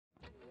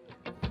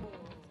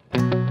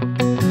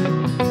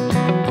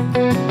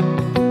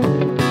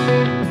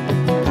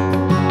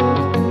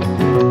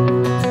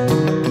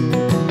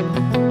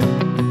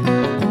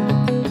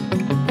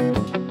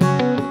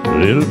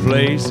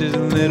face is a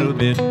little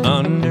bit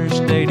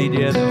understated.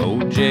 Yeah, the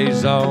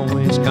OJ's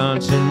always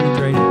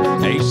concentrated.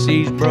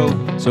 AC's broke,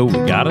 so we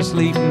gotta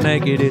sleep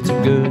naked. It's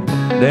a good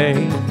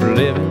day for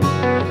living.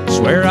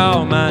 Swear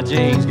all my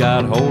jeans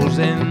got holes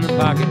in the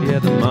pocket. Yeah,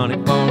 the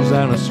money falls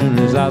out as soon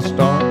as I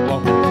start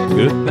walking.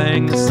 Good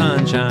thing the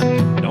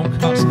sunshine don't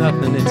cost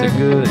nothing. It's a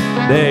good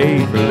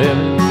day for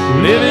living.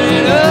 Living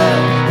it up,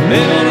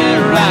 living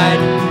it right,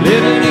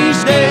 living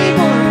each day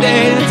one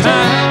day at a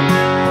time.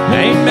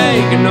 Ain't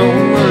making no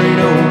worry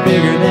no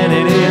bigger than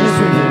it is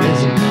when it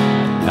isn't.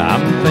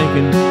 I'm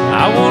thinking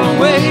I wanna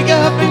wake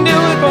up and do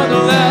it for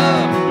the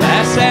love.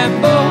 Pass that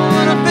bowl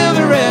and I fill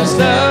the rest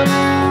up.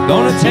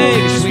 Gonna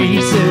take a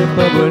sweet sip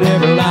of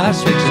whatever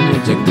life's fixing.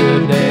 It's a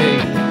good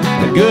day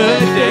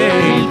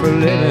for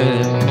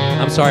living.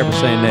 I'm sorry for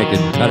saying naked.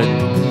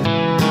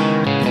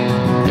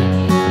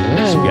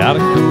 She got a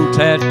cool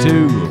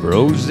tattoo of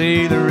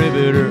Rosie the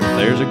Riveter.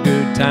 There's a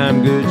good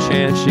time, good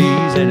chance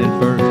she's in it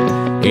first.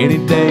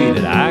 Any day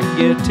that I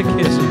get to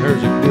kissing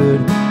her's a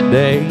good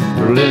day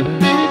for living.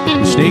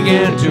 We sneak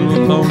into a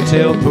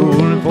motel pool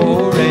at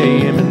 4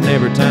 a.m. and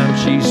every time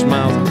she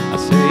smiles, I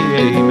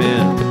say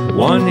amen.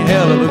 One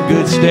hell of a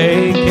good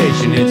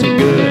staycation. It's a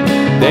good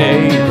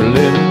day for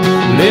living.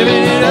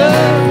 Living it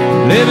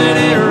up, living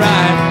it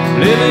right,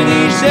 living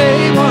each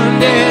day one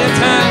day at a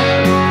time.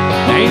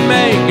 Ain't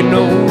making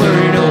no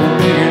worry no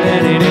bigger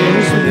than it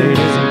is when it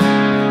isn't.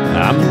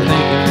 I'm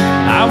thinking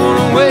I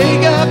wanna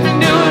wake up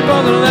and do it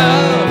for the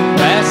love.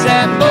 Pass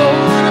that bowl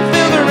and I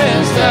fill the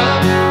rest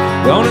up.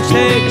 Gonna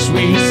take a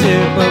sweet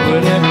sip of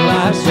whatever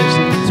life's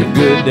fixing. It's a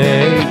good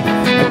day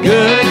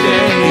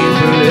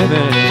for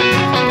living.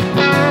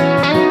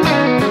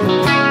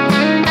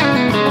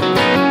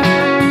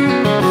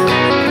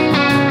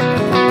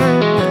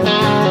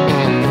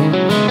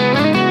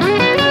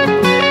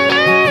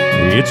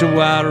 It's a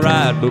wild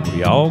ride, but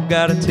we all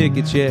got a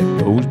ticket yet.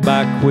 Goes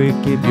by quick,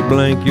 if you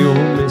blink you'll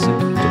miss it.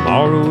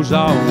 Tomorrow's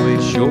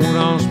always short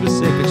on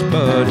specifics,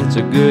 but it's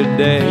a good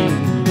day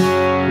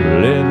for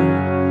living.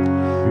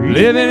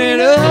 Living it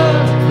up,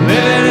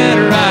 living it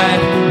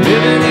right,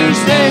 living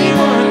each day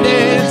one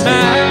day at a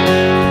time.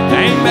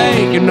 Ain't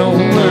making no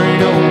worry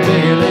no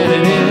bigger than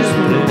it is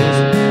when it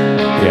isn't.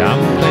 Yeah,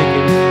 I'm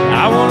thinking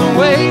I wanna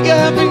wake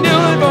up and do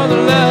it for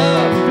the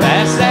love.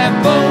 Pass that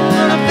bowl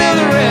and I fill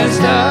the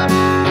rest up.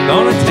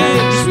 Gonna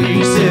take a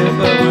sweet sip of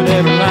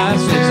whatever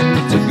life's fixing.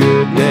 It's a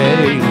good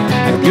day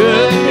for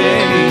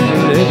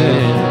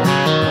living.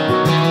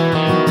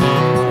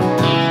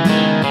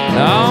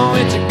 Oh,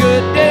 it's a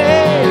good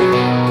day.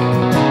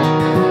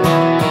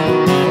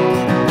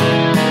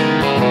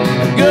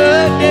 A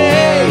good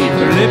day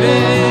for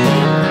living.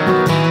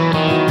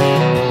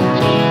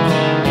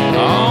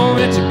 Oh,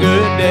 it's a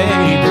good day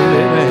for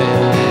living.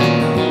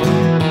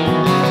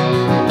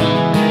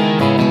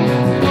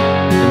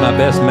 In my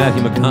best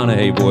Matthew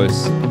McConaughey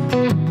voice.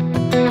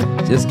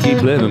 Just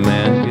keep living,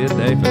 man. Good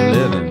day for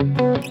living.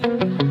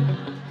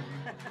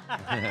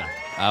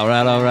 All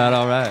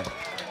right.